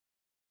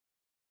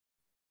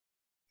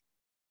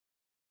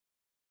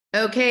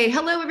Okay,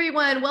 hello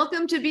everyone.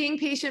 Welcome to Being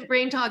Patient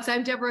Brain Talks.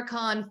 I'm Deborah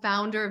Kahn,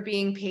 founder of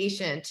Being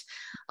Patient.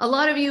 A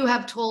lot of you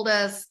have told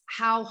us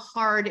how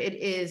hard it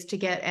is to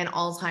get an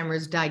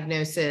Alzheimer's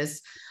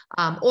diagnosis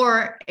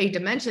or a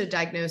dementia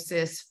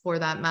diagnosis for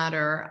that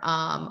matter.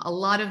 A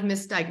lot of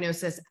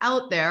misdiagnosis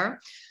out there.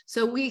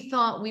 So we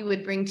thought we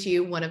would bring to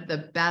you one of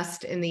the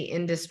best in the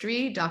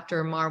industry,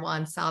 Dr.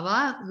 Marwan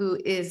Sabbagh, who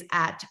is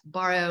at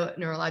Barrow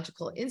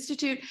Neurological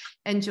Institute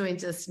and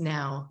joins us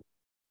now.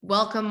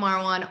 Welcome,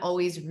 Marwan.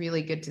 Always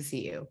really good to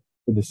see you.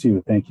 Good to see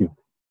you. Thank you.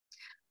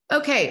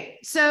 Okay,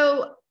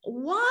 so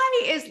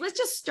let's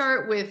just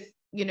start with,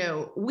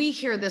 we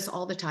hear this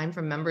all the time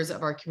from members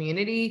of our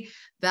community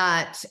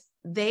that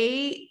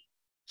they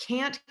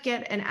can't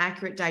get an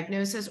accurate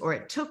diagnosis, or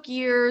it took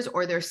years,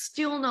 or they're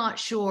still not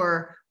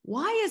sure.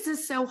 Why is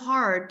this so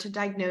hard to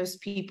diagnose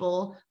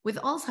people with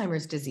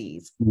Alzheimer's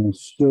disease?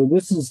 So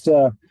this has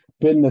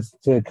been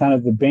the kind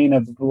of the bane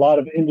of a lot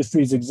of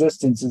industry's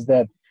existence, is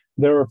that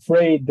they're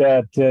afraid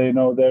that,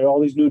 there are all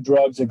these new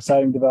drugs,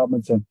 exciting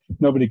developments, and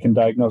nobody can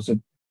diagnose it.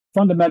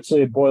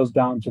 Fundamentally, it boils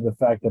down to the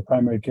fact that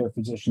primary care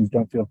physicians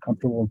don't feel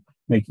comfortable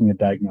making a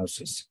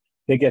diagnosis.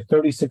 They get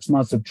 36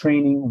 months of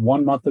training,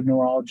 1 month of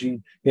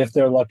neurology. If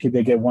they're lucky,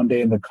 they get 1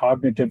 day in the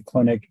cognitive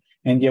clinic.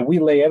 And yet we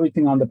lay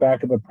everything on the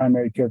back of a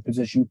primary care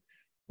physician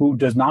who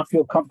does not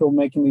feel comfortable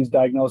making these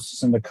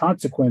diagnoses. And the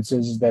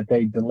consequences is that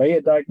they delay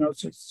a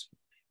diagnosis,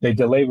 they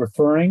delay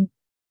referring.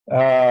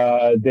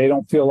 They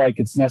don't feel like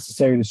it's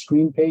necessary to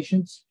screen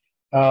patients.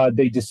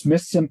 They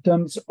dismiss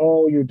symptoms.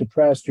 Oh, you're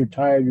depressed, you're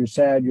tired, you're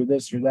sad, you're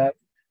this, you're that.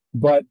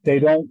 But they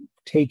don't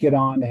take it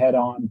on head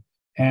on.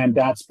 And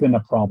that's been a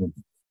problem.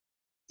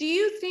 Do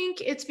you think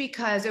it's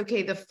because,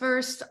 the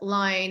first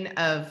line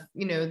of,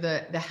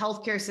 the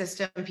healthcare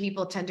system,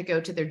 people tend to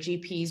go to their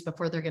GPs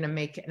before they're going to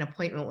make an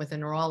appointment with a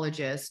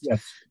neurologist?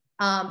 Yes.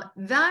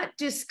 That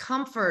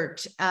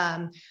discomfort,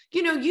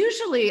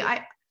 usually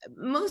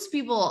most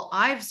people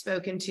I've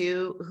spoken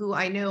to who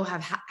I know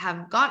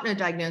have gotten a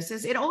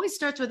diagnosis, it always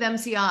starts with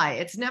MCI.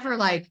 It's never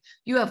like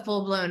you have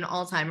full-blown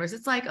Alzheimer's.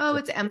 It's like, oh,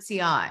 it's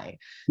MCI.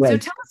 Right. So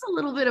tell us a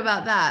little bit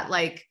about that.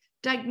 Like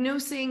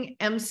diagnosing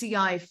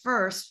MCI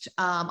first.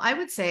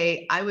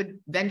 I would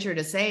venture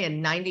to say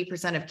in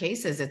 90% of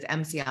cases, it's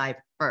MCI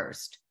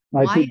first.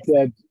 I think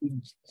that,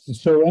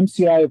 so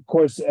MCI, of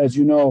course, as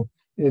you know,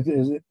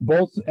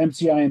 both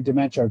MCI and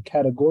dementia are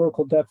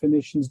categorical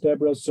definitions,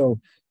 Deborah.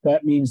 So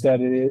that means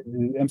that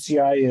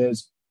MCI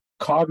is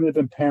cognitive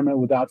impairment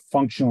without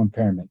functional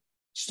impairment,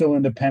 still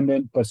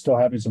independent, but still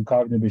having some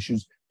cognitive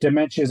issues.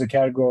 Dementia is a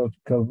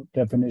categorical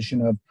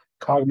definition of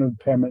cognitive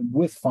impairment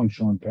with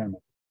functional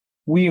impairment.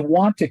 We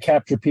want to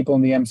capture people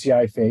in the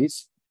MCI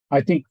phase.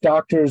 I think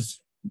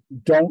doctors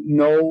don't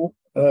know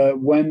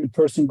when the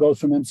person goes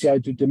from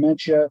MCI to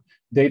dementia.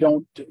 They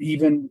don't,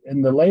 even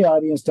in the lay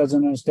audience,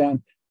 doesn't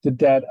understand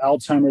that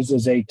Alzheimer's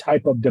is a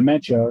type of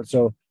dementia.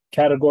 So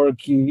category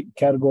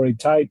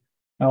type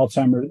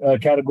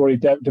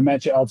Alzheimer,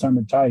 dementia,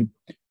 Alzheimer type.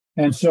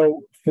 And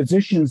so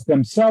physicians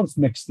themselves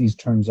mix these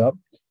terms up.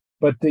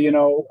 But,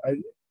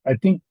 I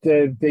think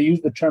that they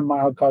use the term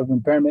mild cognitive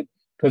impairment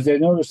because they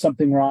know there's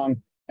something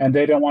wrong and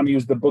they don't want to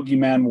use the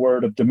boogeyman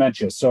word of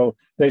dementia. So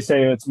they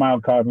say it's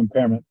mild cognitive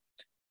impairment.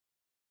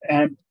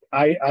 And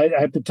I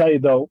have to tell you,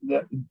 though,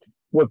 that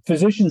what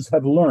physicians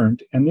have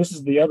learned, and this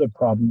is the other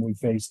problem we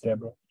face,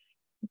 Deborah,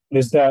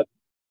 is that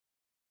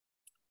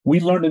we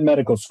learned in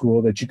medical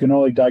school that you can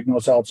only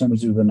diagnose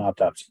Alzheimer's with an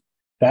autopsy.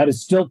 That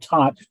is still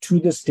taught to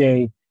this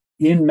day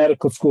in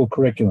medical school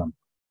curriculum.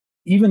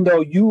 Even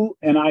though you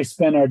and I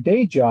spend our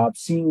day job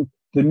seeing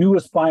the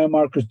newest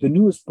biomarkers, the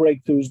newest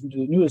breakthroughs,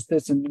 the newest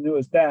this and the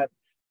newest that,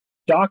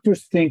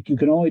 doctors think you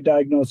can only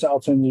diagnose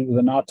Alzheimer's with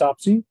an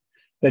autopsy,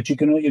 that you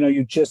can,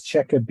 you just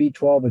check a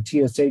B12, a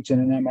TSH,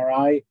 and an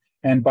MRI,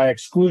 and by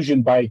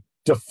exclusion, by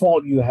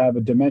default, you have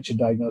a dementia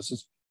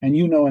diagnosis. And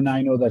and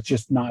I know that's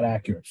just not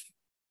accurate.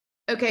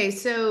 Okay,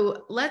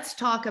 so let's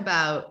talk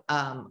about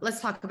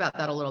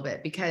that a little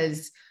bit,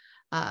 because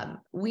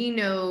we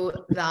know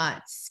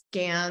that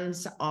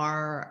scans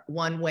are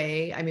one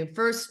way. I mean,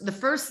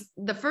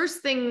 the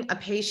first thing a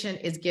patient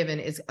is given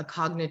is a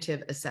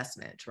cognitive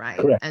assessment, right?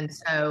 Correct.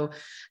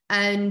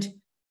 And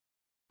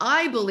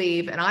I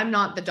believe, and I'm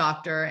not the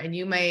doctor, and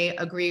you may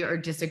agree or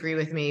disagree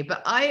with me,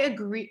 but I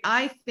agree.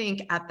 I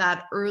think at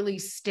that early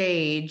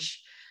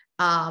stage,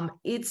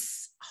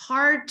 it's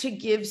hard to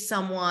give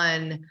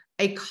someone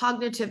a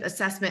cognitive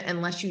assessment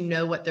unless you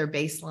know what their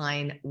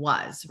baseline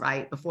was,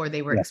 right? Before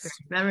they were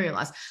experiencing memory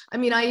loss. I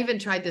mean, I even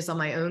tried this on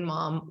my own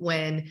mom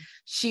when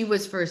she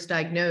was first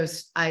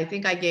diagnosed. I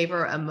think I gave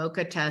her a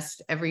MoCA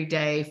test every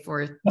day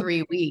for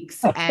 3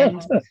 weeks.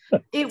 And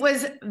it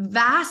was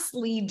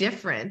vastly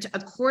different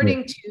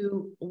according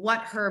to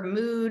what her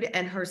mood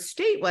and her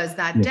state was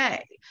that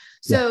day.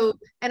 So,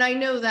 and I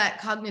know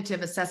that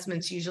cognitive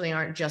assessments usually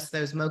aren't just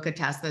those MoCA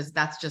tests.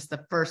 That's just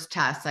the first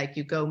test, like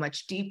you go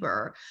much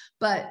deeper.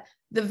 But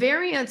the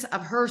variance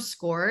of her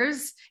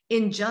scores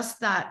in just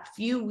that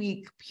few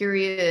week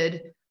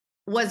period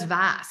was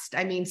vast.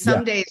 I mean,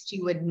 some days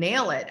she would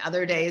nail it.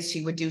 Other days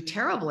she would do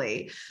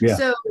terribly.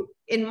 So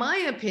in my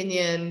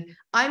opinion,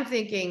 I'm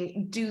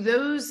thinking, do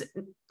those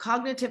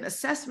cognitive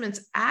assessments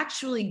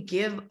actually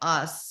give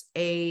us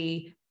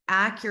a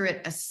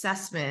accurate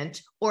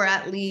assessment, or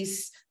at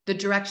least the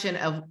direction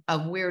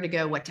of where to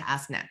go, what to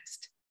ask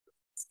next?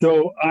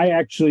 So I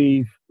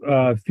actually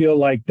feel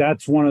like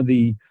that's one of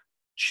the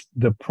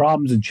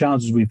problems and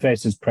challenges we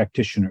face as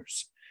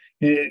practitioners.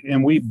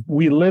 And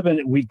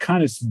we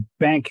kind of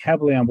bank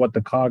heavily on what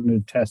the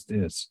cognitive test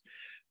is.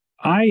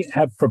 I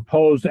have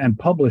proposed and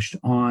published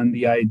on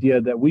the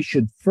idea that we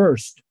should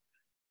first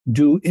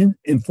do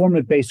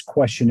informant-based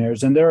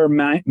questionnaires, and there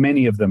are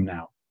many of them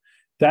now.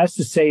 That's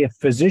to say, if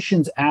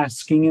physicians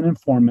asking an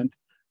informant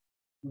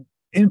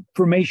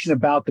information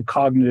about the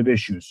cognitive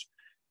issues,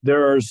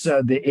 there's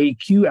the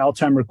AQ,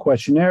 Alzheimer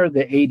questionnaire,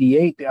 the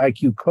 88, the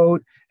IQ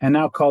code, and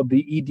now called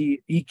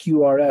the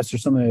EQRS or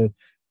something.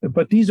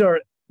 But these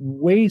are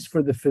ways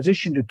for the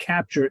physician to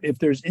capture if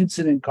there's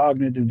incident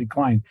cognitive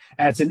decline.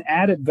 As an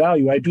added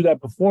value, I do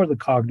that before the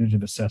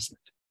cognitive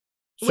assessment.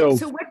 So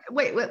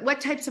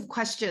what types of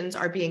questions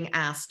are being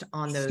asked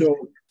on those? So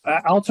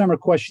Alzheimer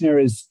questionnaire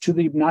is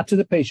not to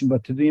the patient,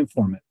 but to the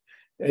informant.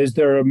 Is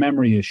there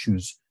memory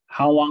issues?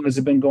 How long has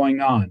it been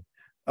going on?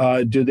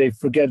 Do they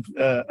forget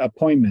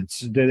appointments?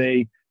 Do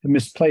they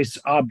misplace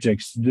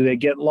objects? Do they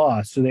get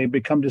lost? Do they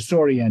become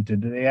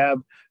disoriented? Do they have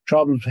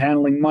problems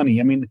handling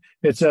money? I mean,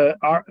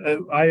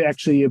 I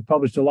actually have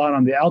published a lot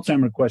on the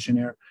Alzheimer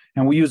questionnaire,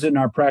 and we use it in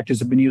our practice.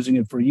 I've been using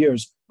it for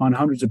years on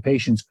hundreds of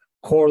patients.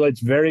 Correlates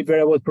very,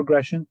 very well with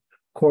progression,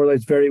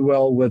 correlates very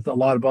well with a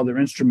lot of other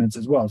instruments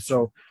as well.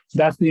 So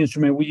that's the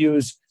instrument we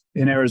use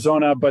in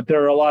Arizona, but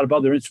there are a lot of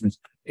other instruments.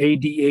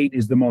 AD8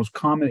 is the most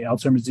common,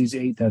 Alzheimer's disease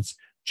 8. That's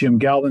Jim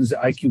Galvin's, the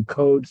IQ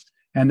code,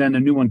 and then a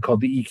new one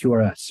called the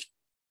EQRS.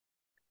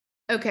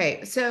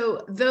 Okay,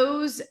 so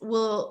those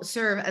will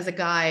serve as a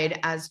guide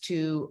as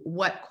to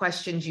what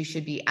questions you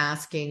should be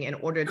asking in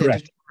order to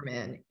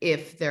determine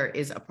if there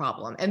is a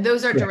problem. And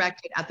those are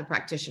directed at the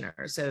practitioner.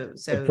 So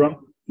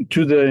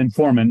to the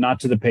informant, not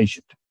to the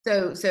patient.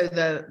 So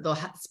the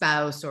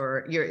spouse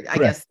or I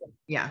guess,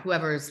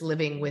 whoever's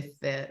living with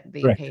the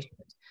patient.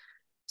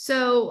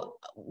 So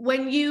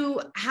when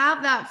you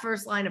have that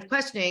first line of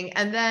questioning,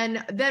 and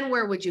then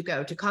where would you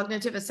go to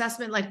cognitive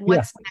assessment? Like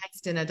what's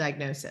next in a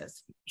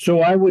diagnosis?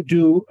 So I would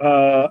do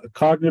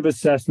cognitive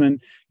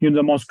assessment.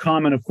 The most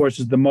common, of course,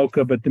 is the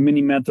MoCA, but the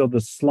mini mental,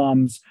 the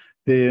slums,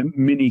 the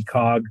mini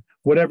cog,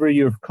 whatever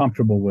you're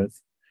comfortable with.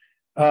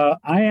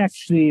 I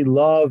actually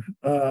love,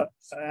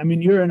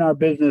 you're in our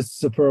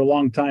business for a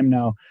long time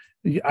now.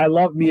 I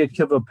love Mia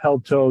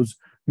Kiva-Pelto's,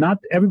 not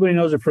everybody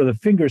knows her for the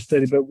finger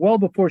study, but well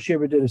before she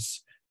ever did a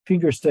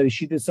finger study,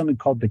 she did something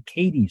called the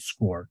CAIDE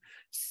score,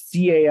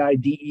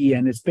 CAIDE,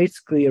 and it's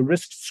basically a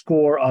risk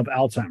score of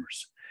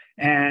Alzheimer's.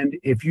 And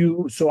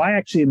so I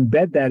actually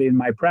embed that in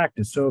my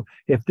practice. So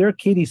if their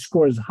CAIDE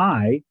score is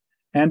high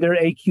and their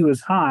AQ is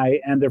high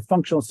and their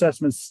functional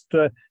assessment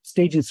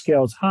staging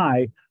scale is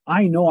high,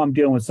 I know I'm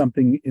dealing with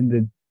something in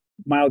the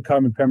mild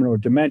cognitive impairment or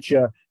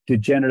dementia,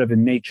 degenerative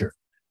in nature.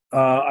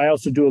 I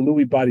also do a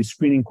Lewy body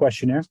screening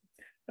questionnaire.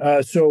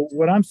 So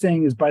what I'm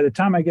saying is by the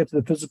time I get to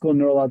the physical and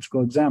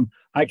neurological exam,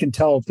 I can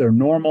tell if they're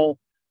normal,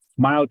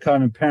 mild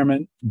cognitive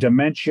impairment,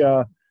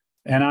 dementia,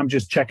 and I'm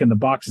just checking the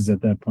boxes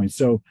at that point.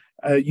 So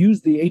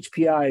use the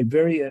HPI,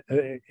 very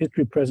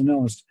history present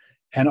illness,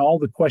 and all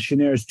the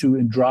questionnaires to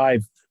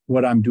drive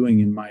what I'm doing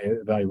in my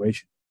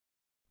evaluation.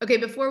 Okay,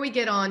 before we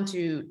get on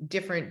to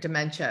different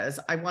dementias,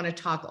 I want to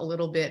talk a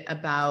little bit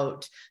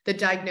about the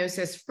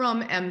diagnosis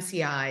from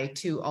MCI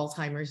to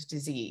Alzheimer's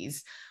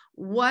disease.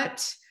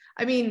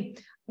 The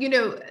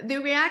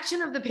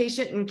reaction of the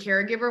patient and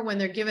caregiver when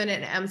they're given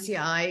an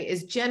MCI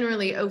is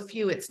generally, oh,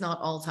 phew, it's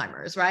not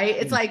Alzheimer's, right?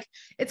 It's like,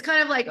 it's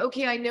kind of like,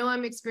 okay, I know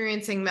I'm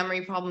experiencing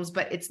memory problems,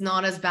 but it's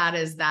not as bad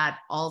as that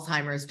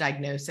Alzheimer's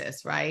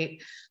diagnosis,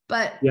 right?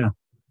 But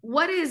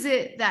what is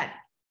it that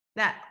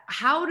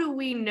how do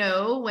we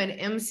know when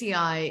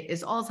MCI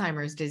is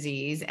Alzheimer's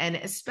disease? And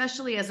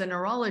especially as a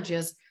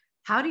neurologist,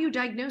 how do you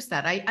diagnose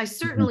that? I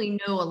certainly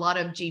know a lot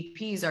of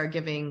GPs are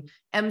giving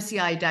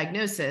MCI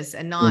diagnosis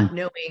and not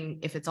knowing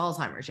if it's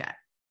Alzheimer's yet.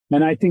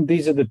 And I think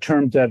these are the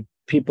terms that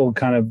people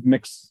kind of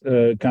mix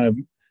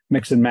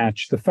and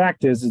match. The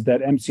fact is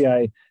that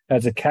MCI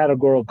as a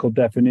categorical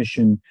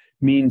definition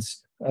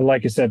means,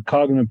 like I said,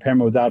 cognitive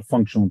impairment without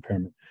functional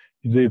impairment.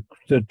 The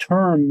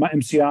term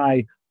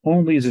MCI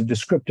only is a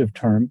descriptive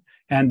term,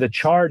 and the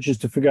charge is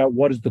to figure out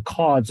what is the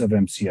cause of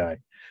MCI.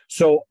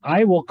 So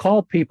I will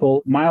call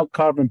people mild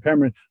cognitive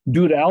impairment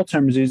due to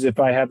Alzheimer's disease if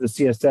I have the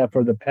CSF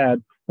or the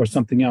PAD or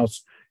something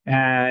else,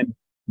 and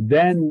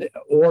then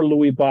or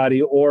Lewy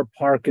body or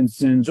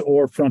Parkinson's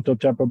or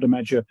frontotemporal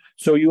dementia.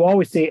 So you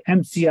always say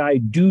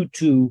MCI due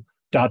to ...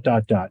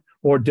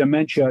 or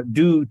dementia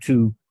due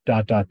to ...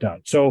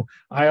 So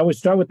I always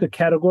start with the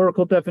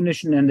categorical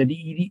definition and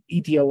the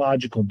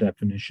etiological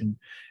definition.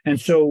 And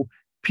so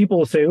people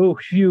will say, oh,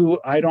 phew,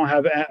 I don't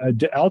have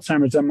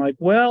Alzheimer's. I'm like,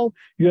 well,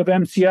 you have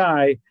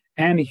MCI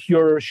and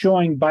you're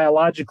showing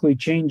biologically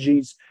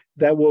changes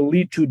that will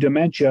lead to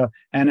dementia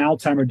and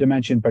Alzheimer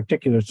dementia in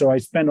particular. So I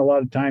spend a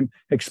lot of time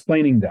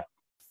explaining that.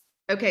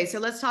 Okay, so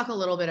let's talk a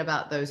little bit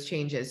about those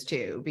changes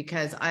too,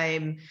 because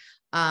I'm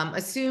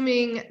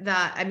assuming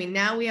that, I mean,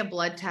 now we have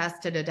blood tests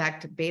to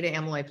detect beta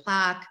amyloid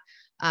plaque.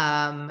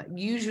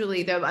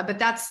 Usually though, but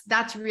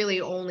that's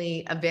really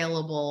only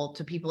available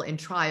to people in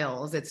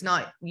trials. It's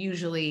not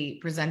usually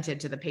presented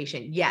to the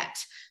patient yet.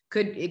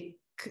 Could it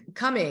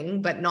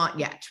coming, but not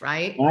yet,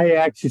 right? I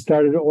actually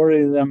started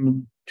ordering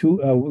them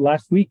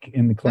last week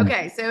in the clinic.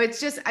 Okay, so it's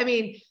just, I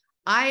mean,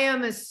 I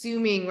am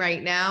assuming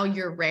right now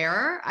you're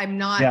rare. I'm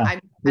not. Yeah.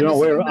 I'm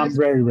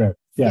very rare.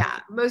 Yeah,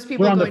 most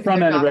people we're on the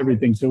front end of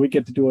everything, so we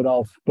get to do it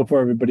all before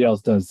everybody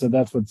else does. So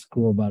that's what's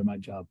cool about my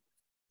job.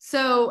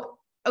 So,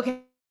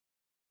 okay.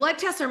 Blood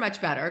tests are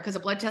much better because a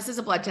blood test is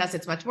a blood test.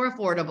 It's much more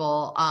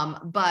affordable,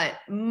 but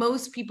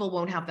most people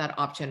won't have that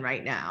option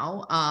right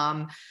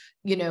now.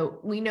 You know,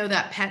 we know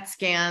that PET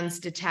scans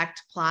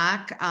detect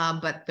plaque,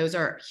 but those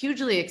are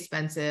hugely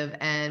expensive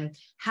and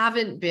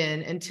haven't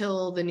been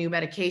until the new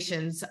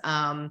medications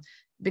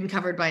been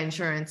covered by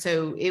insurance.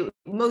 So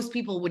most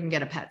people wouldn't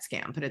get a PET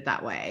scan, put it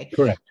that way.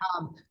 Correct.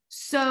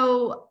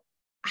 So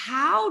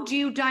how do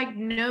you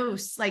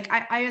diagnose? Like,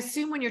 I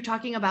assume when you're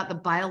talking about the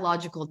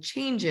biological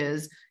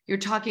changes, you're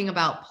talking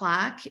about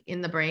plaque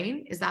in the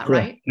brain. Is that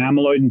correct. Right?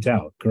 Amyloid and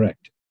tau.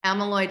 Correct.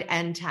 Amyloid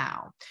and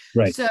tau.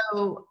 Right.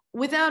 So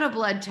without a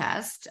blood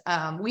test,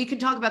 we can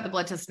talk about the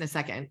blood test in a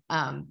second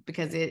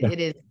because it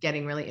is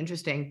getting really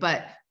interesting.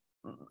 But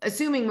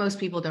assuming most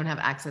people don't have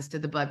access to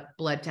the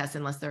blood test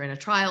unless they're in a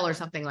trial or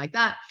something like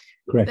that,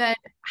 correct. Then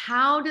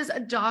how does a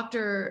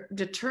doctor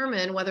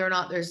determine whether or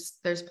not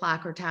there's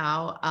plaque or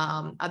tau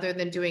other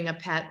than doing a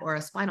PET or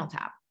a spinal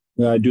tap?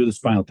 I do the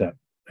spinal tap,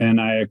 and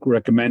I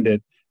recommend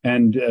it.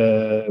 And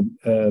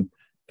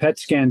PET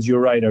scans,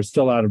 you're right, are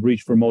still out of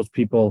reach for most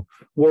people.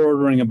 We're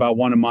ordering about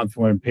one a month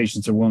when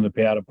patients are willing to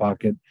pay out of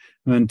pocket.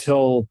 And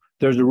until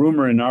there's a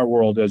rumor in our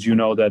world, as you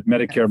know, that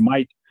Medicare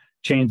might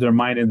change their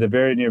mind in the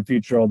very near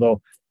future,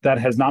 although that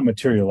has not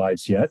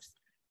materialized yet.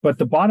 But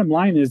the bottom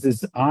line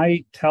is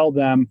I tell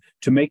them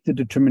to make the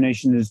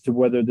determination as to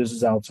whether this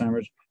is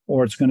Alzheimer's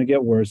or it's going to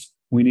get worse.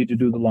 We need to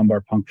do the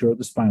lumbar puncture or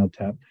the spinal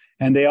tap.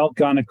 And they all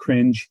kind of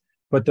cringe.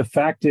 But the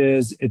fact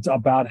is, it's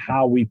about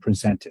how we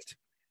present it.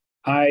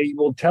 I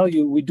will tell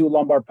you, we do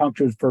lumbar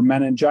punctures for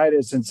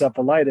meningitis,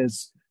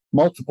 encephalitis,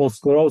 multiple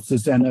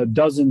sclerosis, and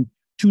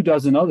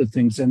 24 other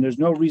things. And there's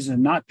no reason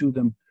to not do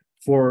them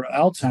for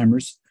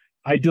Alzheimer's.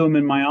 I do them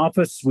in my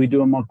office. We do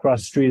them across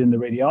the street in the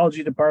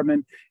radiology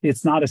department.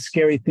 It's not a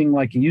scary thing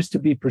like it used to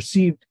be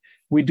perceived.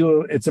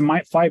 It's a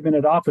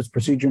 5-minute office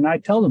procedure, and I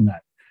tell them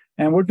that.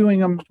 And we're doing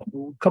them a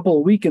couple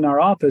of weeks in our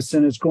office,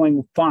 and it's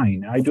going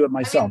fine. I do it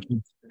myself. I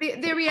mean,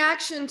 the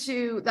reaction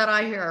to that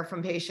I hear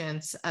from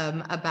patients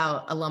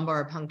about a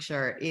lumbar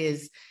puncture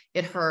is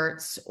it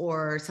hurts,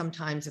 or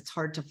sometimes it's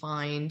hard to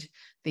find.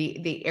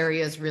 The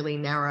area is really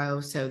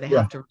narrow, so they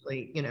have to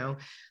really,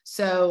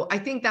 So I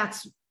think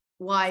that's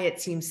why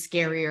it seems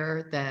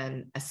scarier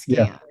than a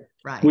scan,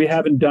 right? We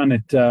haven't done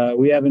it.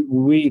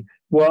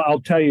 Well,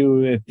 I'll tell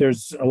you, if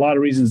there's a lot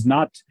of reasons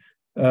not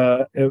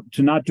to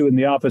not do it in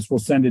the office, we'll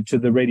send it to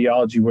the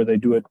radiology where they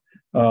do it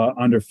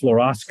under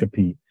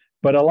fluoroscopy.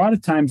 But a lot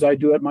of times I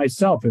do it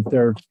myself if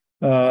they're,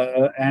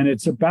 and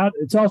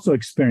it's also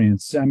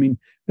experience. I mean,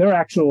 there are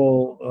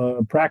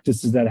actual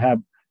practices that have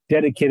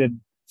dedicated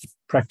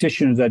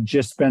practitioners that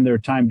just spend their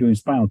time doing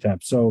spinal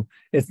taps. So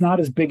it's not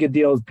as big a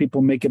deal as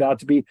people make it out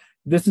to be.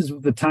 This is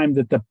the time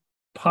that the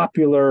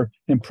popular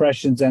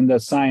impressions and the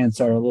science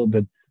are a little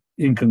bit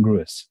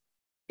incongruous.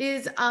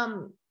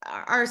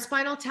 Are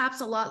spinal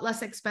taps a lot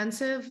less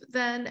expensive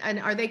and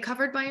are they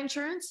covered by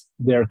insurance?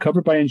 They're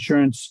covered by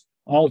insurance.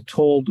 All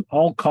told,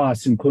 all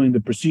costs, including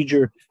the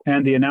procedure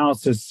and the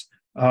analysis,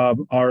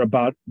 are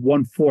about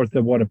 1/4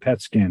 of what a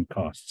PET scan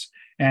costs.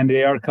 And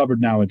they are covered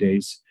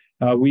nowadays.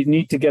 We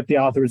need to get the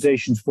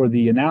authorizations for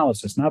the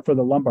analysis, not for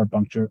the lumbar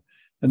puncture.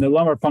 And the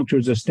lumbar puncture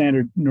is a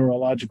standard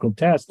neurological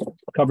test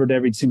covered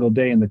every single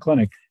day in the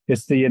clinic.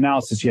 It's the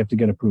analysis you have to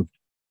get approved.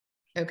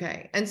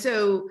 Okay. And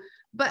so,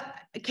 but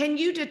can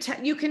you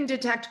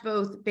detect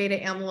both beta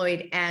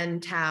amyloid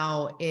and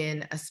tau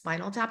in a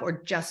spinal tap,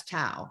 or just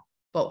tau?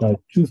 Both.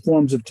 2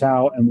 forms of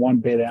tau and 1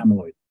 beta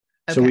amyloid.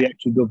 Okay. So we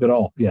actually look at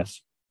all.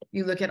 Yes.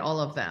 You look at all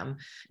of them.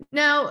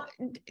 Now,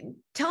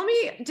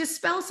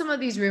 dispel some of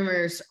these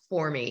rumors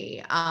for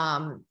me.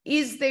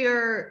 Is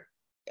there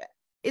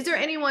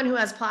anyone who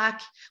has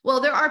plaque? Well,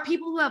 there are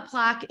people who have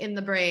plaque in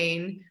the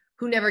brain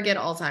who never get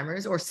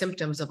Alzheimer's or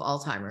symptoms of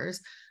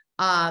Alzheimer's.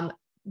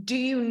 Do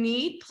you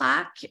need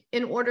plaque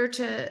in order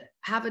to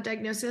have a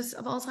diagnosis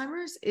of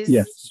Alzheimer's?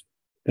 Yes.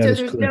 So there's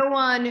correct. No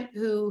one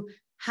who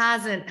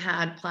hasn't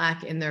had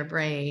plaque in their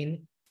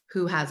brain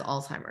who has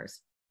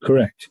Alzheimer's.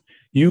 Correct.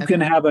 You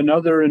can have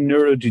another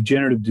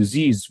neurodegenerative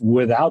disease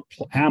without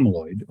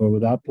amyloid or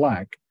without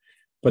plaque,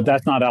 but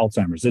that's not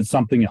Alzheimer's. It's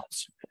something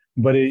else.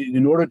 But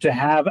in order to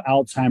have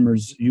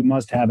Alzheimer's, you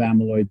must have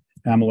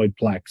amyloid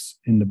plaques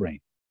in the brain.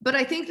 But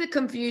I think the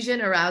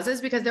confusion arises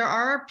because there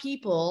are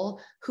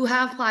people who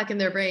have plaque in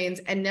their brains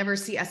and never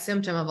see a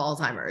symptom of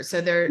Alzheimer's. So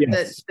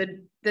Yes.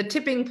 the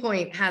tipping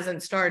point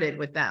hasn't started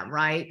with them,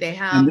 right? They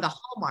have And the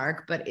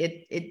hallmark, but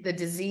the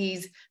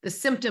disease, the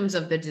symptoms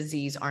of the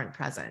disease aren't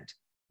present.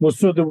 well,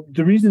 so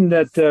the reason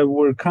that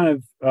we're kind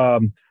of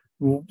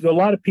a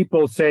lot of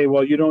people say,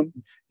 well, you don't,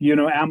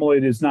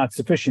 amyloid is not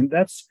sufficient.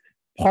 That's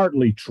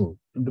partly true.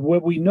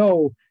 What we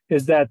know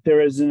is that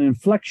there is an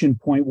inflection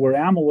point where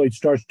amyloid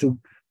starts to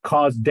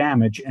cause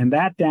damage, and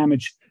that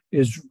damage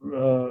is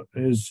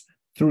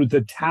through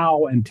the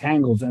tau and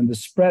tangles and the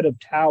spread of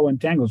tau and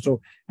tangles.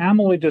 So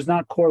amyloid does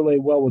not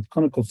correlate well with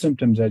clinical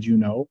symptoms, as you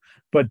know,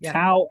 but Yeah.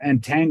 tau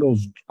and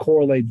tangles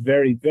correlate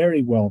very,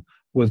 very well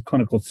with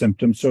clinical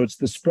symptoms. So it's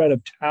the spread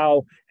of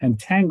tau and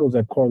tangles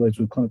that correlates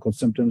with clinical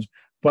symptoms.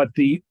 But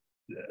the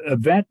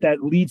event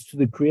that leads to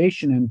the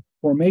creation and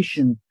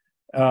formation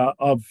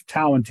of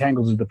tau and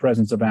tangles is the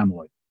presence of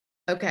amyloid.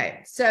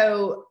 Okay.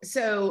 So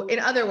in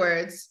other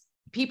words,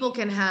 people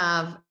can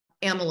have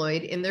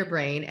amyloid in their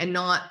brain and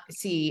not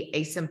see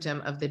a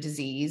symptom of the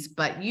disease,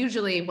 but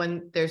usually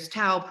when there's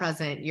tau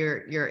present,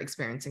 you're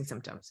experiencing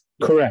symptoms.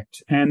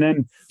 Correct. And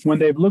then when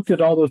they've looked at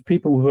all those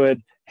people who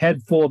had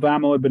head full of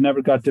amyloid but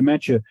never got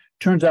dementia,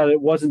 turns out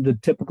it wasn't the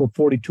typical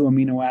 42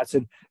 amino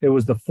acid. It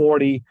was the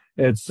 40.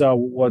 It's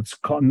what's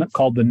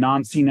called the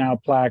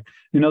non-senile plaque.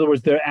 In other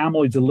words, their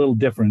amyloid's a little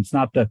different. It's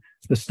not the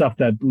stuff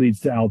that leads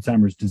to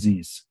Alzheimer's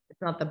disease.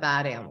 It's not the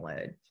bad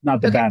amyloid.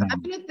 Not the bad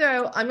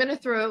amyloid. I'm gonna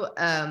throw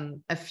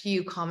a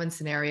few common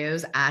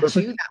scenarios at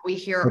you that we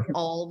hear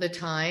all the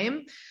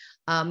time.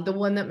 The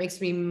one that makes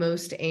me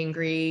most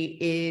angry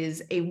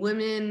is a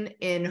woman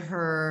in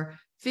her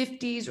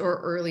 50s or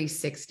early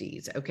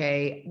 60s.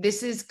 Okay,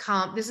 this is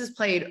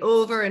played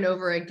over and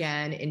over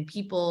again in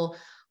people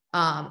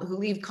who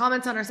leave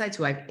comments on our sites,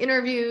 who I've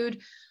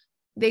interviewed.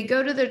 They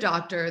go to their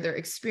doctor, they're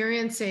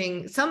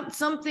experiencing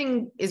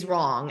something is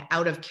wrong,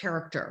 out of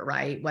character,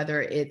 right?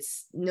 Whether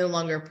it's no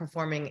longer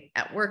performing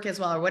at work as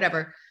well or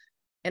whatever.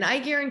 And I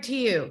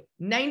guarantee you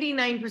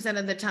 99%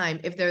 of the time,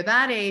 if they're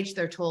that age,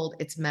 they're told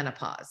it's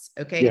menopause.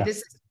 Okay. Yeah. This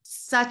is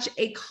such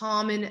a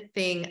common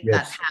thing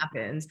that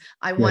happens.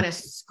 I want to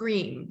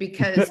scream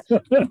because,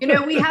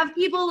 we have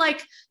people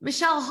like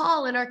Michelle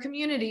Hall in our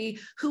community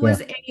who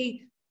was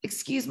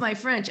excuse my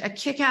French, a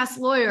kick-ass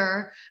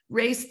lawyer,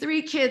 raised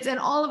 3 kids, and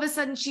all of a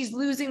sudden she's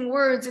losing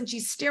words and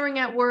she's staring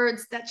at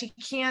words that she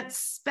can't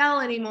spell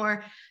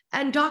anymore.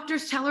 And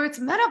doctors tell her it's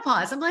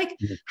menopause. I'm like,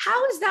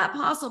 how is that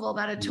possible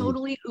that a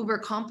totally uber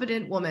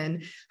competent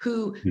woman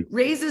who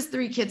raises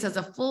 3 kids, has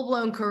a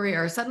full-blown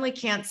career, suddenly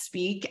can't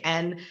speak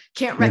and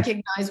can't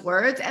recognize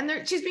words, and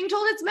she's being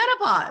told it's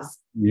menopause?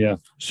 Yeah.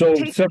 So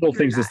several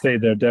things to say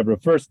there, Deborah.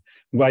 First,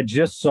 I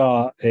just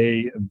saw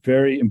a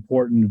very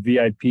important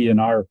VIP in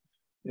our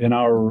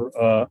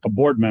a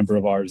board member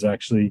of ours,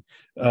 actually,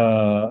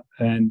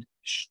 and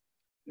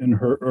in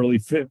her early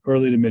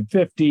to mid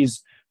 50s,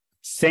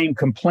 same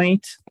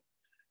complaint.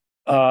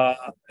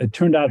 It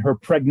turned out her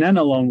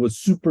pregnenolone was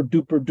super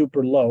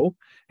duper low,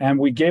 and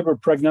we gave her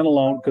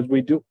pregnenolone because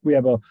we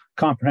have a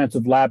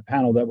comprehensive lab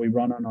panel that we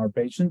run on our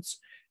patients.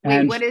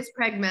 Wait, what is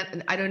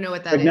pregnenolone? I don't know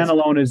what that is.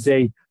 Pregnenolone is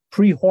a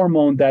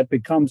pre-hormone that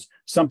becomes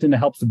something that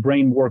helps the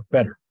brain work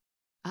better.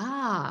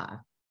 And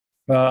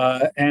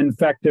in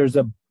fact, there's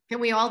a. Can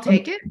we all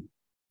take it?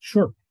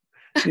 Sure.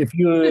 If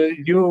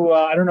you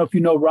I don't know if you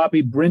know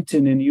Robbie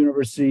Brinton in the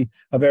University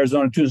of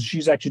Arizona too.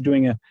 She's actually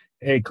doing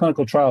a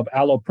clinical trial of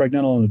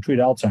allopregnenolone to treat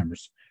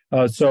Alzheimer's.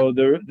 So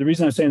the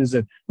reason I'm saying is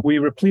that we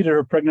repleted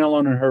her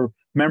pregnenolone and her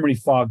memory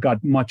fog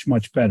got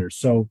much better.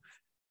 So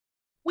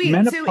wait,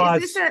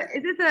 menopause, so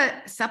is this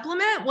a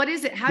supplement? What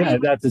is it?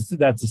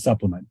 That's a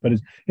supplement, but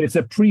it's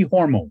a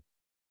pre-hormone.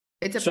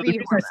 It's a so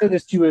pre-hormone. The reason I say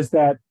this to you is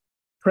that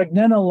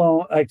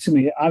pregnenolone,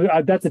 actually,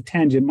 that's a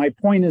tangent. My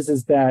point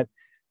is that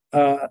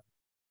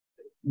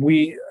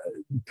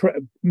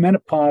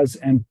menopause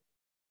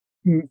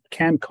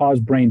can cause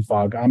brain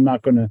fog. I'm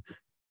not going to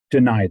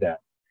deny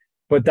that,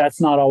 but that's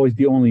not always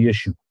the only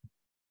issue.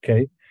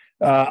 Okay,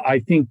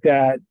 I think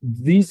that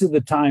these are the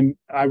time.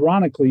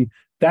 Ironically,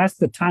 that's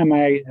the time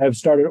I have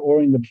started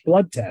ordering the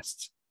blood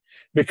tests,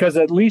 because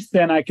at least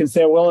then I can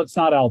say, well, it's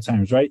not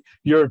Alzheimer's, right?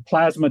 Your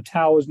plasma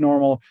tau is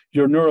normal.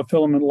 Your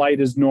neurofilament light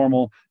is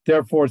normal.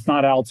 Therefore, it's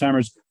not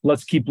Alzheimer's.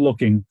 Let's keep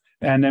looking.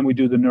 And then we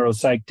do the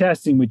neuropsych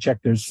testing. We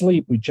check their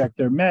sleep. We check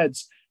their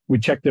meds. We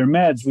check their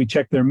meds. We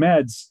check their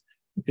meds.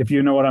 If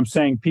you know what I'm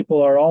saying,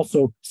 people are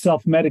also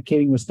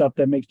self-medicating with stuff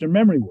that makes their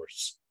memory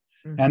worse.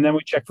 Mm-hmm. And then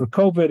we check for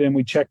COVID and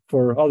we check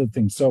for other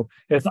things. So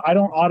I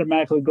don't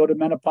automatically go to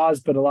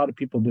menopause, but a lot of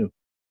people do.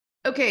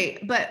 Okay,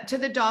 but to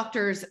the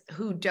doctors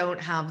who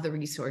don't have the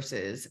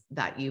resources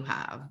that you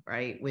have,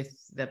 right, with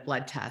the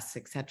blood tests,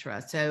 et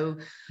cetera. So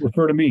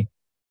refer to me.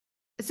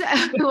 So,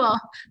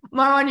 well,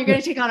 Marwan, you're going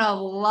to take on a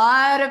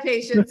lot of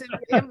patients.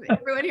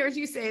 Everyone hears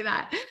you say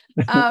that.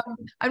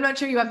 I'm not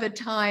sure you have the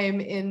time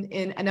in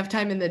enough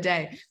time in the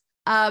day.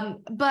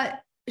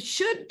 But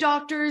should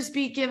doctors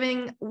be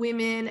giving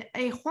women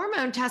a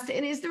hormone test?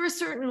 And is there a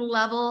certain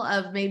level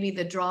of maybe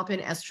the drop in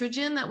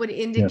estrogen that would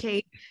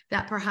indicate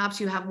that perhaps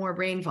you have more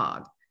brain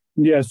fog?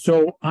 Yeah,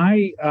 so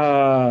I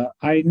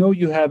know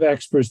you have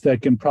experts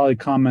that can probably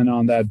comment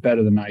on that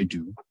better than I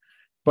do.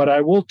 But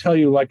I will tell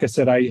you, like I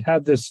said, I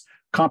have this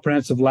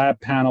comprehensive lab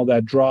panel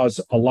that draws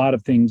a lot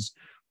of things: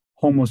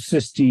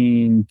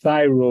 homocysteine,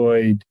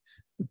 thyroid,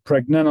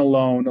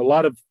 pregnenolone, a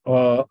lot of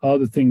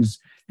other things.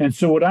 And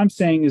so what I'm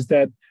saying is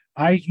that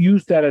I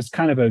use that as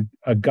kind of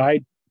a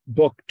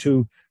guidebook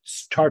to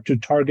start to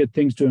target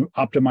things to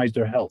optimize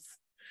their health.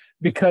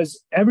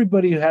 Because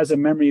everybody who has a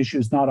memory issue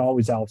is not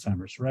always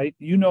Alzheimer's, right?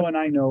 You know, and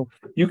I know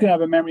you can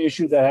have a memory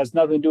issue that has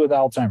nothing to do with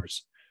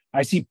Alzheimer's.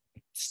 I see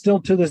still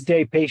to this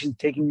day patients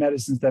taking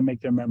medicines that make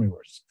their memory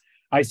worse.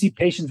 I see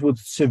patients with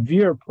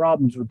severe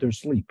problems with their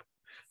sleep.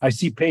 I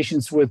see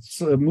patients with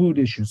mood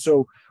issues.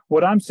 So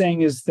what I'm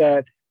saying is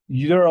that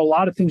there are a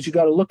lot of things you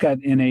got to look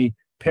at in a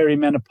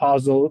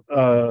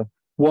perimenopausal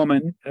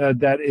woman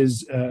that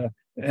is,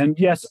 and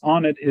yes,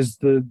 on it is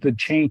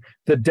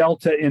the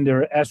delta in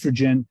their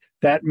estrogen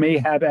that may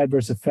have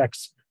adverse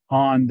effects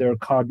on their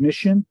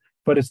cognition,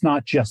 but it's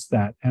not just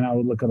that. And I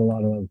would look at a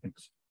lot of other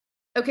things.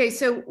 Okay,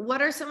 so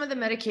what are some of the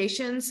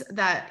medications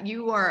that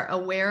you are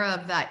aware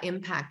of that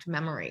impact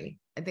memory?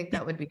 I think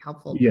that would be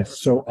helpful.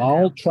 Yes, so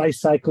all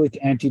tricyclic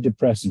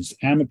antidepressants,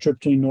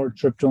 amitriptyline,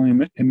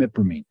 nortriptyline,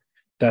 imipramine.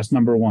 That's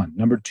number one.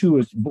 Number two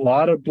is a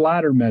lot of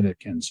bladder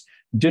medicines.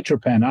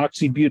 Ditropan,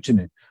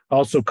 oxybutynin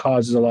also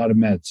causes a lot of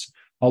meds.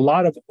 A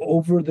lot of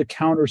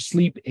over-the-counter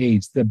sleep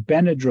aids, the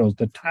Benadryls,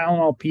 the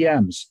Tylenol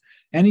PMs,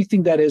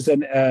 anything that is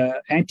an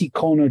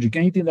anticholinergic,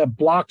 anything that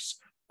blocks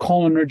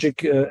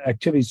cholinergic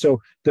activity.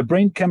 So the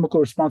brain chemical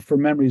response for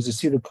memory is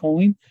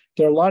acetylcholine.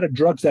 There are a lot of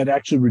drugs that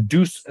actually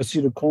reduce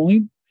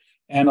acetylcholine,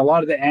 and a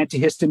lot of the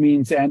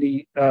antihistamines,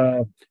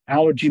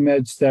 anti-allergy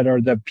meds that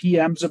are the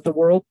PMs of the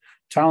world,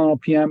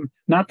 Tylenol PM,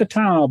 not the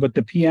Tylenol, but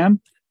the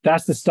PM,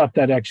 that's the stuff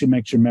that actually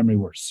makes your memory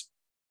worse.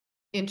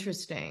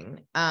 Interesting.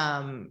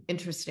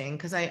 Interesting.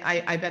 Because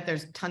I bet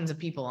there's tons of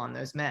people on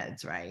those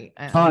meds, right?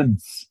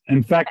 Tons.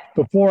 In fact,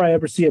 before I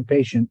ever see a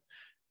patient,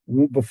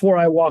 before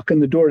I walk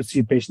in the door to see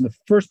a patient, the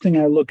first thing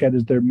I look at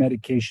is their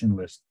medication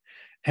list.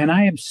 And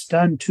I am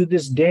stunned to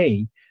this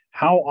day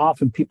how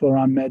often people are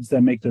on meds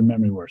that make their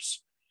memory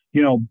worse.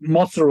 You know,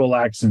 muscle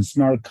relaxants,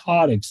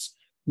 narcotics,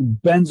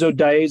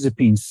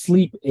 benzodiazepines,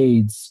 sleep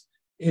aids.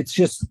 It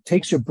just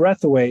takes your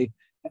breath away.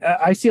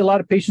 I see a lot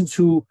of patients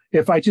who,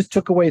 if I just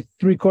took away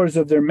 3/4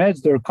 of their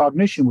meds, their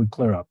cognition would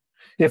clear up.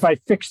 If I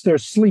fixed their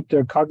sleep,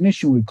 their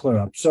cognition would clear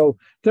up. So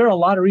there are a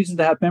lot of reasons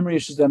to have memory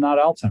issues that are not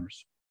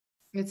Alzheimer's.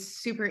 It's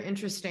super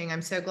interesting.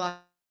 I'm so glad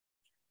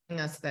you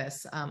us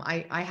this.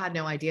 I had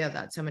no idea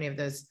that so many of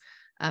those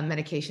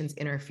medications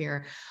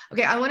interfere.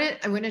 Okay, I want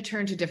to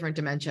turn to different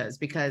dementias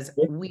because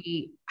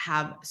we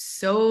have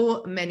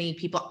so many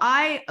people.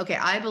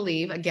 I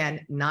believe,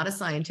 again, not a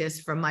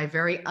scientist, from my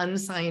very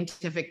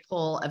unscientific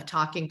poll of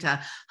talking to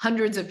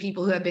hundreds of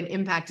people who have been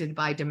impacted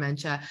by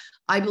dementia,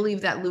 I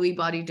believe that Lewy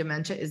body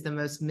dementia is the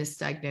most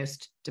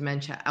misdiagnosed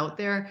dementia out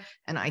there.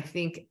 And I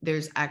think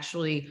there's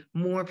actually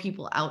more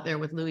people out there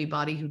with Lewy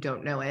body who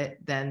don't know it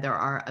than there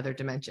are other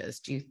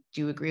dementias. Do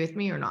you agree with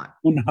me or not?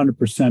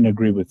 100%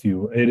 agree with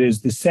you. It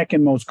is the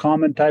second most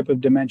common type of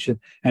dementia,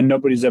 and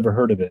nobody's ever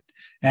heard of it.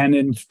 And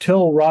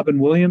until Robin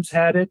Williams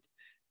had it,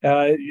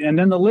 and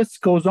then the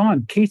list goes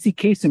on. Casey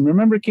Kasem,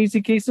 remember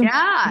Casey Kasem?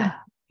 Yeah.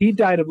 He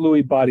died of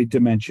Lewy body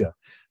dementia.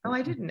 Oh,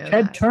 I didn't know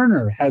Ted that.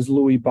 Turner has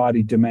Lewy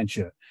body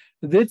dementia.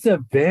 It's a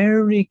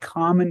very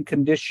common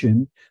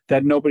condition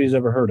that nobody's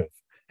ever heard of.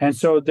 And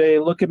so they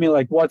look at me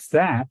like, what's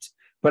that?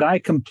 But I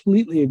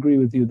completely agree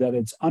with you that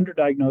it's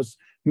underdiagnosed,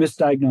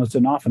 misdiagnosed,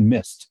 and often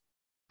missed.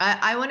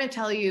 I want to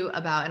tell you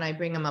about, and I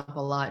bring him up a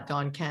lot,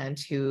 Don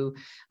Kent, who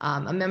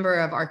a member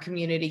of our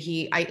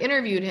community. I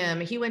interviewed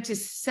him. He went to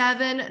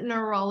 7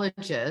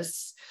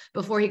 neurologists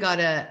before he got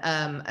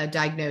a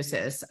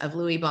diagnosis of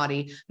Lewy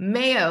body.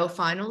 Mayo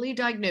finally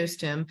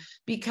diagnosed him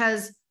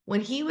because when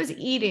he was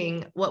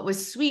eating, what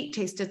was sweet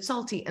tasted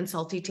salty and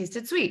salty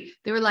tasted sweet.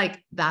 They were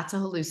like, that's a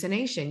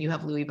hallucination. You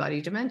have Lewy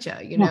body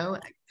dementia, you know?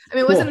 I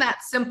mean, it wasn't that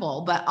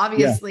simple, but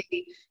obviously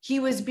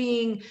he was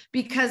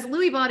because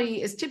Lewy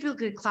body is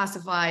typically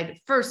classified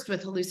first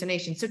with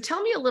hallucination. So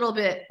tell me a little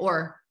bit,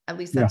 or at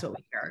least that's what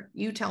we hear.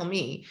 You tell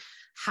me,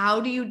 how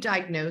do you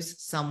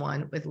diagnose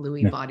someone with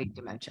Lewy body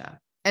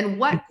dementia? And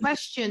what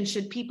questions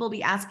should people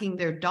be asking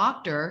their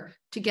doctor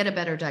to get a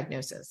better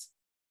diagnosis?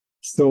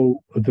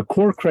 So the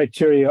core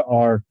criteria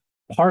are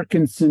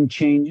Parkinson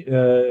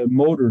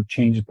motor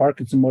changes,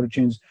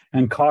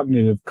 and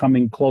cognitive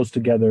coming close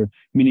together,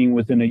 meaning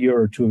within a year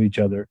or two of each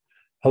other.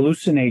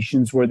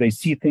 Hallucinations, where they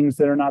see things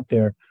that are not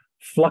there.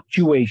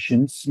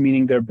 Fluctuations,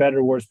 meaning they're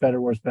better, worse,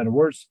 better, worse, better,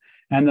 worse.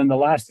 And then the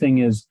last thing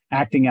is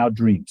acting out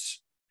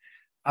dreams.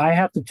 I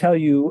have to tell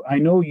you, I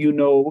know you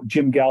know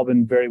Jim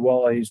Galvin very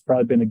well. He's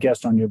probably been a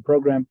guest on your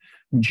program.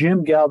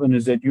 Jim Galvin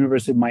is at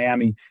University of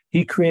Miami.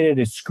 He created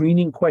a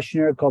screening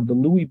questionnaire called the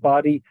Lewy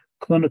Body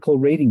Clinical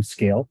Rating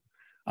Scale.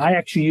 I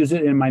actually use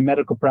it in my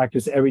medical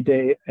practice every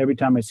day, every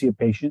time I see a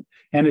patient.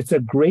 And it's a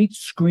great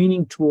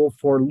screening tool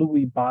for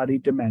Lewy body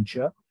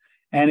dementia.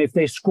 And if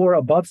they score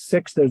above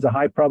 6, there's a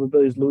high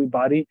probability of Lewy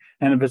body.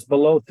 And if it's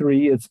below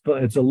 3,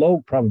 it's a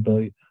low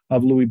probability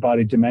of Lewy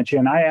body dementia.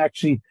 And I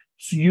actually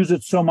use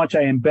it so much,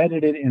 I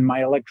embedded it in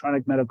my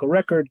electronic medical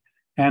record.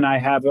 And I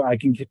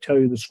can tell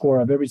you the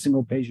score of every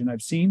single patient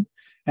I've seen.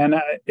 And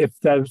if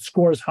the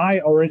score is high,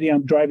 already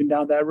I'm driving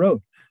down that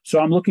road. So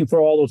I'm looking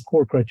for all those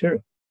core criteria.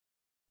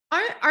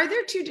 Are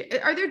there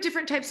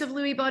different types of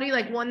Lewy body,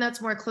 like one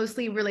that's more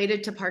closely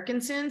related to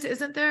Parkinson's?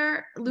 Isn't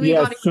there Lewy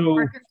body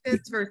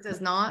Parkinson's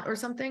versus not, or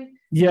something?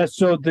 Yeah.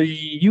 So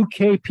the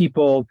UK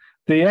people,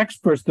 the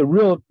experts, the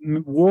real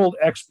world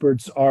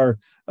experts are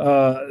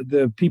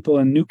the people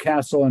in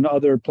Newcastle and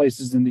other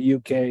places in the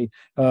UK.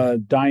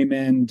 Ian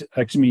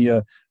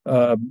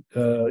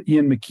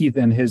McKeith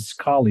and his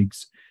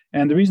colleagues.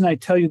 And the reason I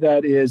tell you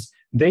that is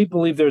they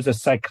believe there's a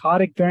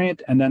psychotic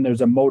variant and then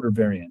there's a motor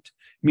variant,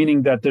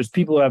 meaning that there's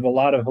people who have a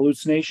lot of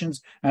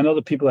hallucinations and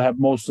other people who have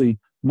mostly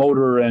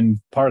motor and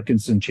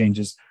Parkinson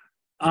changes.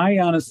 I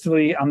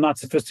honestly, I'm not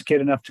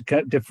sophisticated enough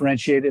to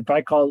differentiate. If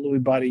I call it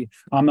Lewy body,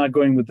 I'm not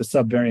going with the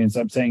subvariants.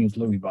 I'm saying it's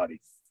Lewy body.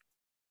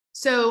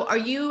 So are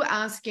you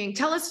asking,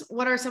 tell us,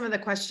 what are some of the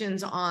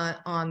questions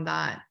on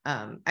that?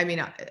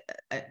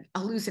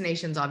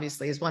 Hallucinations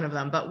obviously is one of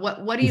them, but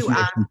what do you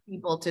ask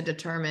people to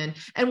determine?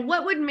 And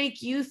what would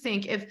make you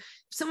think, if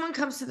someone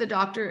comes to the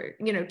doctor,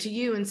 to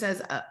you and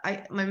says,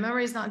 my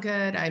memory is not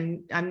good,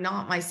 I'm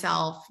not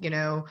myself,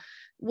 how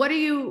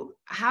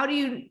do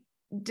you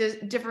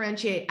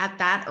differentiate at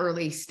that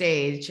early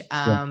stage,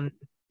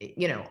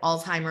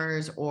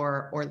 Alzheimer's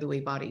or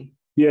Lewy body?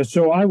 Yeah,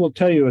 so I will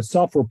tell you, a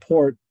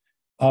self-report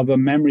of a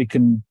memory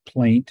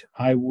complaint,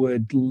 I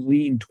would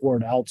lean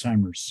toward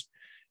Alzheimer's,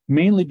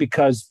 mainly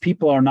because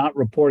people are not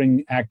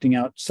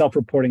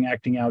self-reporting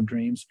acting out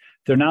dreams.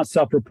 They're not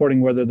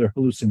self-reporting whether they're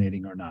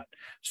hallucinating or not.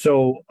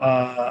 So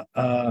I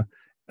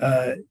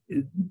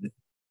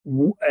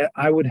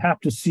would have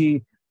to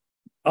see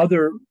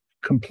other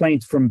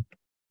complaints from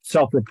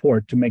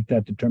self-report to make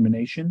that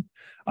determination.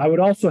 I would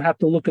also have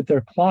to look at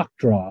their clock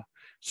draw.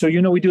 So,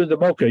 we do the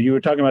MoCA. You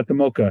were talking about the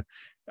MoCA.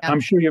 I'm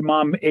sure your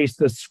mom aced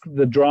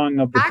the drawing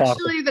of the clock.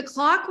 Actually, the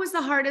clock was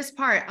the hardest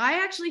part.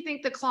 I actually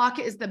think the clock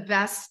is the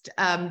best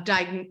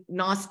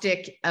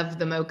diagnostic of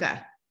the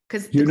MoCA.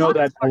 Because you know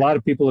that a lot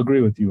of people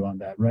agree with you on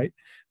that, right?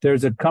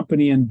 There's a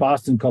company in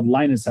Boston called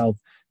Linus Health.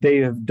 They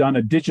have done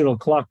a digital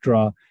clock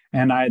draw,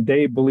 and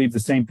they believe the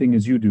same thing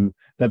as you do,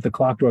 that the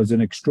clock draw is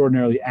an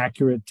extraordinarily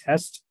accurate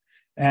test.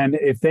 And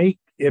if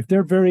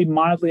they're very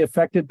mildly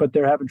affected, but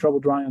they're having trouble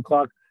drawing a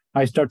clock,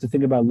 I start to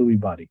think about Lewy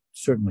body,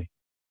 certainly.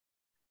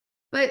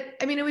 But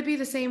it would be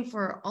the same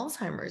for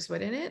Alzheimer's,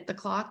 wouldn't it? The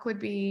clock would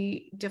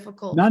be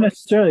difficult. Not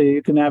necessarily.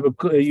 You can have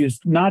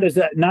not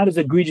as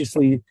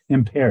egregiously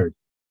impaired.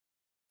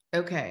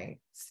 Okay,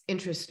 it's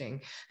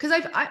interesting, because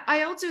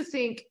I also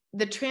think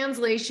the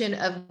translation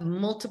of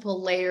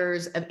multiple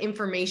layers of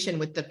information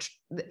with the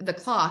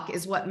clock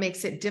is what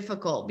makes it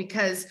difficult,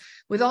 because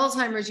with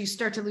Alzheimer's, you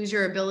start to lose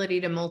your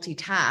ability to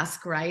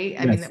multitask, right?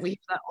 I mean, that we hear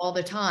that all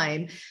the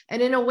time.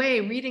 And in a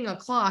way, reading a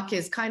clock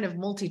is kind of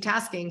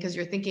multitasking, because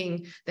you're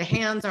thinking the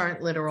hands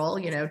aren't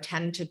literal,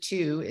 10 to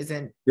 2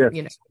 isn't,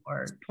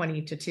 or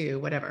 20 to 2,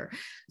 whatever.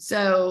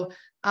 So,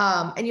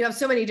 and you have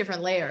so many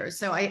different layers.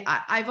 So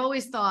I've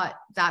always thought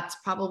that's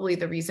probably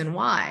the reason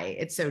why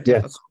it's so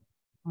difficult.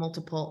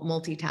 Multiple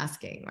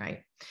multitasking,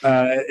 right?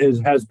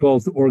 It has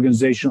both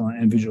organizational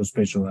and visual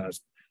spatial as.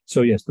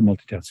 So yes, the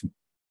multitasking.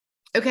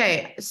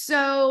 Okay,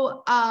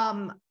 so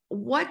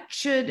what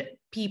should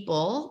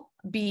people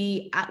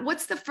be?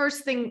 What's the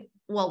first thing?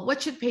 Well,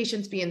 what should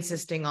patients be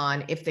insisting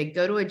on if they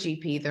go to a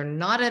GP? They're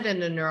not at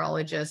a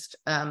neurologist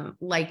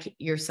like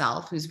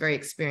yourself, who's very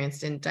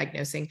experienced in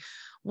diagnosing.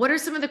 What are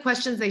some of the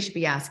questions they should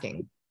be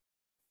asking?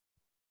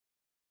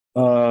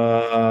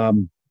 You're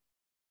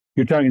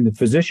talking the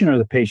physician or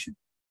the patient?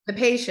 The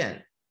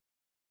patient.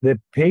 The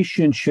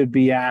patient should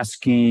be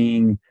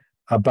asking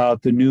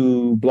about the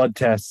new blood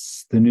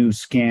tests, the new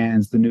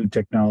scans, the new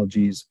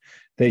technologies.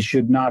 They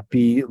should not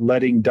be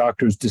letting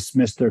doctors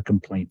dismiss their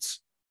complaints.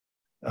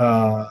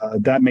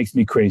 That makes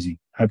me crazy.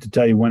 I have to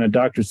tell you, when a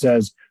doctor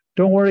says,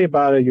 don't worry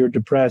about it, you're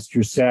depressed,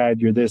 you're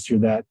sad, you're this, you're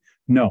that.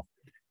 No.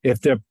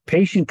 If the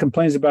patient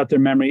complains about their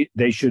memory,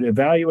 they should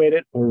evaluate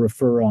it or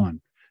refer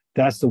on.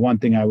 That's the one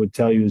thing I would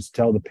tell you, is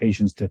tell the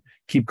patients to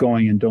keep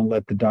going and don't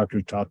let the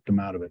doctor talk them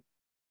out of it.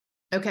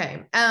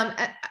 Okay.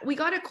 We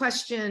got a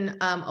question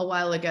a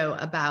while ago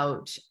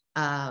about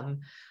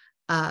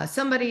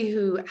somebody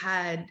who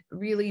had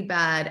really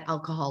bad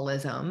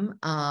alcoholism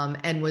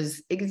and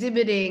was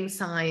exhibiting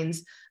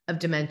signs of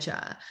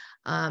dementia.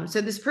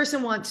 So this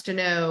person wants to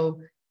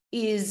know,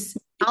 is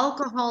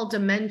alcohol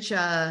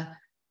dementia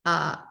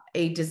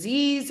a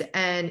disease,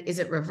 and is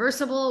it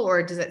reversible,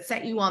 or does it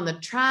set you on the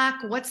track?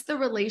 What's the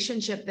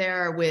relationship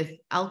there with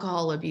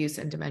alcohol abuse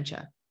and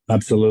dementia?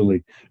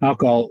 Absolutely.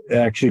 Alcohol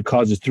actually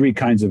causes 3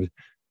 kinds of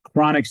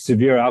chronic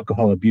severe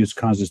alcohol abuse,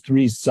 causes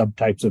 3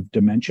 subtypes of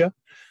dementia.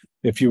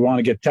 If you want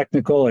to get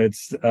technical,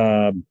 it's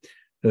the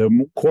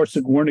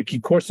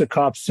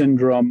Wernicke-Korsakoff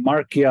syndrome,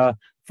 Markia,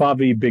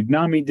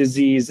 Fabry-Bignami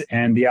disease,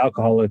 and the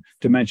alcoholic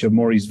dementia of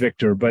Maurice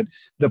Victor. But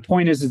the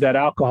point is that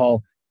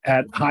alcohol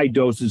at high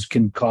doses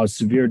can cause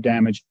severe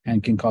damage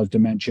and can cause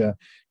dementia,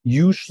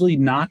 usually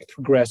not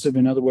progressive.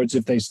 In other words,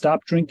 if they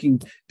stop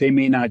drinking, they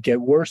may not get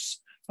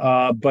worse,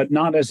 but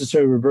not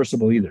necessarily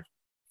reversible either.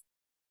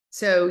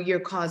 So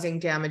you're causing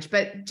damage,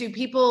 but do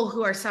people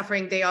who are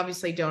suffering, they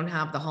obviously don't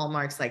have the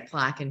hallmarks like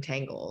plaque and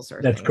tangles or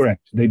That's things.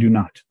 Correct. They do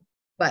not.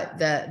 But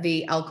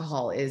the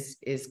alcohol is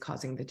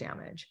causing the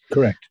damage.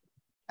 Correct.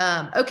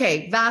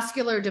 Okay,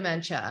 vascular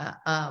dementia.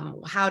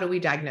 How do we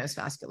diagnose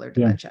vascular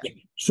dementia? Yeah.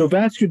 So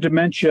vascular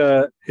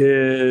dementia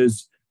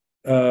is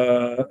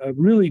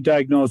really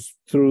diagnosed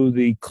through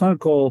the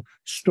clinical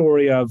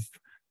story of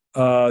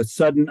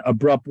sudden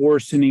abrupt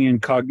worsening in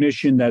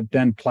cognition that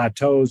then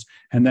plateaus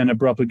and then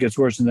abruptly gets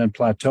worse and then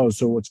plateaus.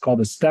 So what's called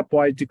a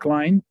stepwise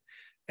decline,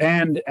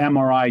 and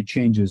MRI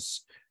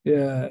changes.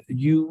 A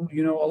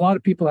lot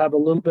of people have a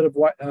little bit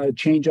of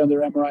change on their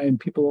MRI, and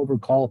people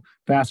overcall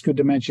vascular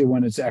dementia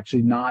when it's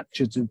actually not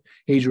just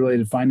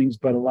age-related findings.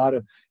 But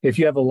if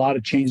you have a lot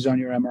of changes on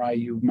your MRI,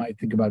 you might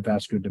think about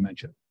vascular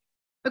dementia.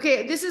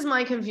 Okay, this is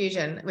my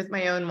confusion with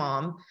my own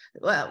mom.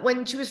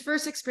 When she was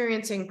first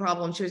experiencing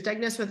problems, she was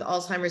diagnosed with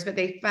Alzheimer's, but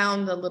they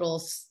found the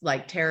little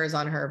like tears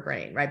on her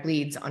brain, right?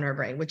 Bleeds on her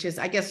brain, which is,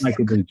 I guess, it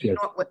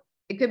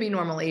could be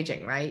normal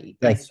aging, right?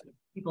 Yes. Like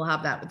people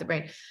have that with the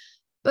brain.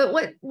 But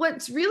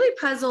what's really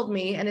puzzled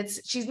me, and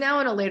she's now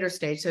in a later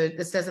stage, so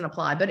this doesn't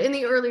apply, but in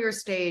the earlier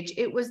stage,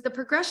 the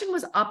progression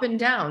was up and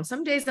down.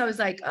 Some days I was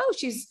like, oh,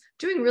 she's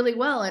doing really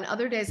well. And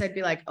other days I'd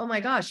be like, oh my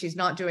gosh, she's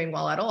not doing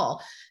well at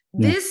all.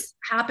 Yeah. This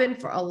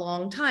happened for a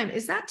long time.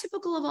 Is that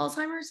typical of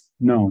Alzheimer's?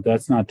 No,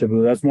 that's not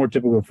typical. That's more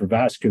typical for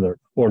vascular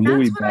or Lewy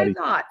body. That's what I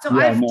thought. So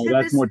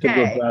that's more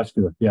typical for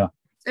vascular. Yeah.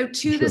 So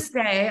to this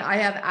day, I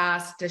have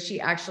asked, does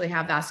she actually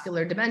have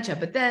vascular dementia?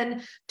 But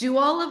then do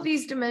all of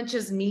these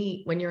dementias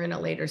meet when you're in a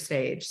later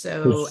stage?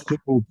 So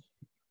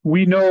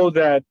we know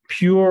that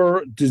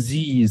pure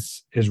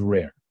disease is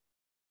rare.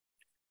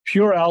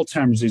 Pure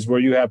Alzheimer's disease, where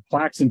you have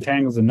plaques and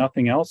tangles and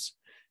nothing else,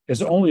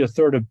 is only a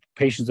third of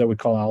patients that we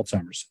call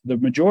Alzheimer's. The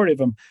majority of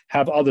them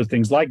have other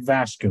things like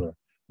vascular,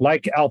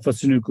 like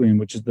alpha-synuclein,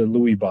 which is the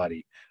Lewy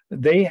body.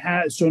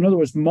 So in other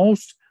words,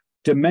 most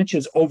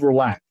dementias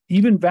overlap.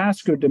 Even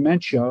vascular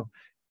dementia,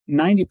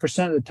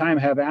 90% of the time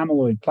have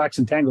amyloid plaques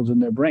and tangles in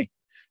their brain.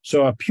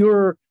 So a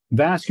pure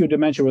vascular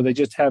dementia where they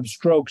just have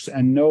strokes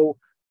and no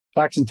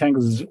plaques and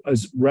tangles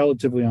is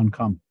relatively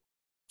uncommon.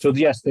 So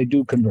yes, they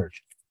do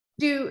converge.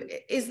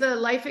 Is the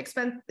life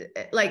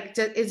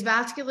is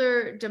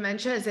vascular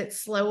dementia, is it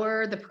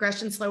slower, the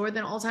progression slower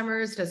than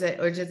Alzheimer's? Does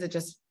it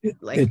just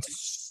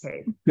it's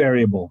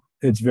variable.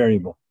 It's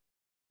variable.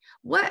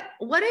 What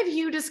have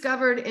you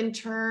discovered in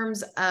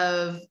terms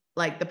of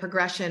like the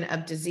progression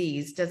of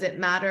disease? Does it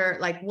matter?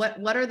 Like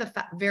what are the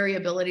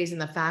variabilities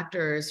and the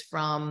factors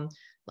from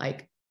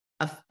like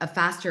a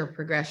faster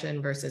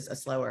progression versus a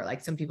slower?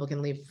 Like some people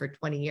can live for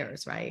 20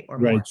 years, right? Or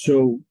right. More.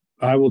 So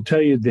I will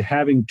tell you that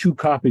having 2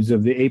 copies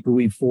of the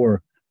APOE4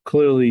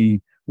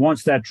 clearly,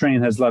 once that train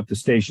has left the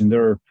station,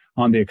 they're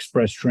on the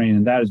express train,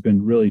 and that has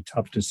been really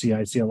tough to see.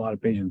 I see a lot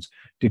of patients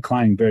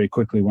declining very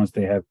quickly if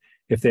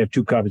they have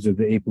 2 copies of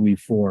the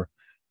APOE4.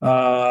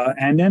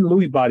 And then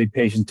Lewy body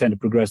patients tend to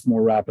progress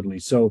more rapidly.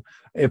 So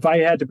if I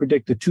had to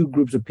predict the 2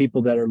 groups of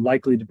people that are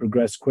likely to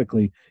progress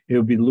quickly, it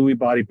would be Lewy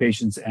body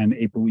patients and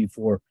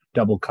APOE4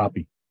 double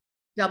copy.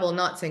 Double,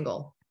 not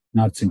single.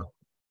 Not single.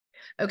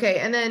 Okay,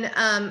 and then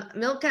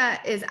Milka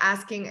is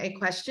asking a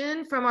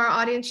question from our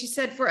audience. She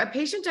said, for a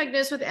patient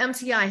diagnosed with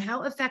MCI,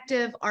 how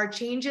effective are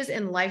changes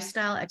in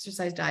lifestyle,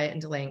 exercise, diet,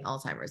 and delaying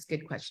Alzheimer's?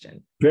 Good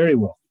question. Very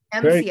well.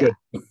 MCI. Very good.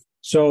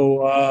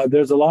 So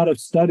there's a lot of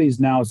studies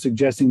now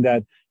suggesting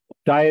that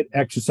diet,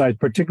 exercise,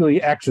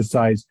 particularly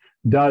exercise,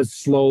 does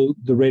slow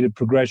the rate of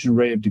progression,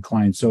 rate of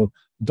decline. So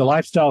the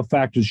lifestyle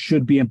factors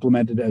should be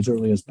implemented as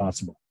early as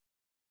possible.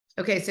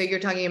 Okay, so you're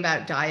talking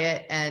about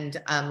diet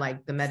and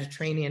like the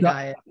Mediterranean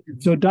diet.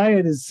 So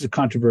diet is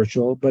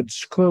controversial, but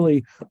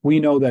clearly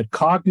we know that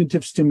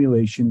cognitive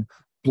stimulation,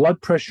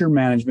 blood pressure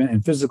management,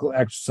 and physical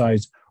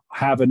exercise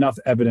have enough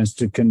evidence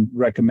to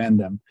recommend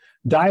them.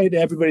 Diet,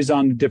 everybody's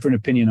on a different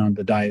opinion on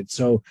the diet.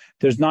 So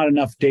there's not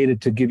enough data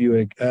to give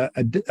you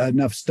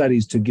enough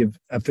studies to give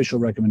official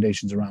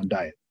recommendations around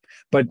diet.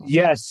 But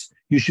yes,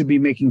 you should be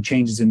making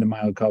changes in the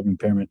myocardial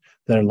impairment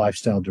that are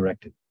lifestyle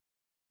directed.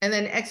 And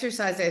then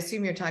exercise, I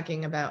assume you're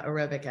talking about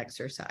aerobic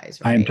exercise,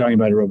 right? I am talking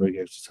about aerobic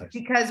exercise.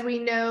 Because we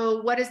know,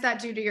 what does that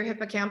do to your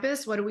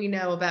hippocampus? What do we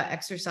know about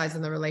exercise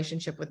and the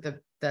relationship with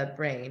the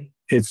brain?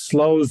 It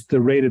slows the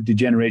rate of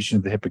degeneration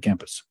of the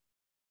hippocampus.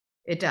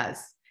 It does.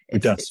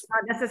 It does. It's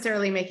not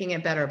necessarily making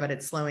it better, but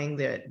it's slowing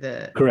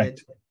the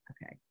correct.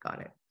 Okay, got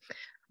it.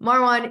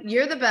 Marwan,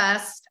 you're the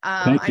best.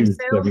 Thank you, I'm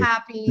so Debbie.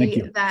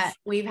 happy that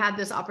we've had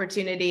this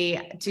opportunity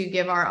to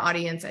give our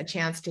audience a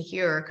chance to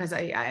hear, because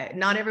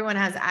not everyone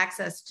has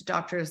access to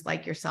doctors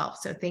like yourself.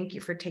 So thank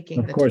you for taking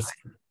the time. Of course.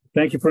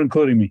 Thank you for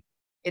including me.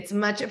 It's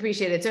much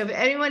appreciated. So if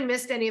anyone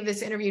missed any of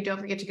this interview, don't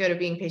forget to go to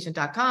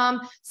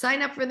beingpatient.com,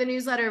 sign up for the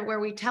newsletter where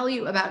we tell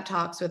you about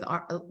talks with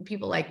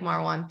people like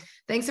Marwan.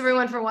 Thanks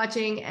everyone for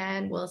watching,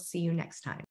 and we'll see you next time.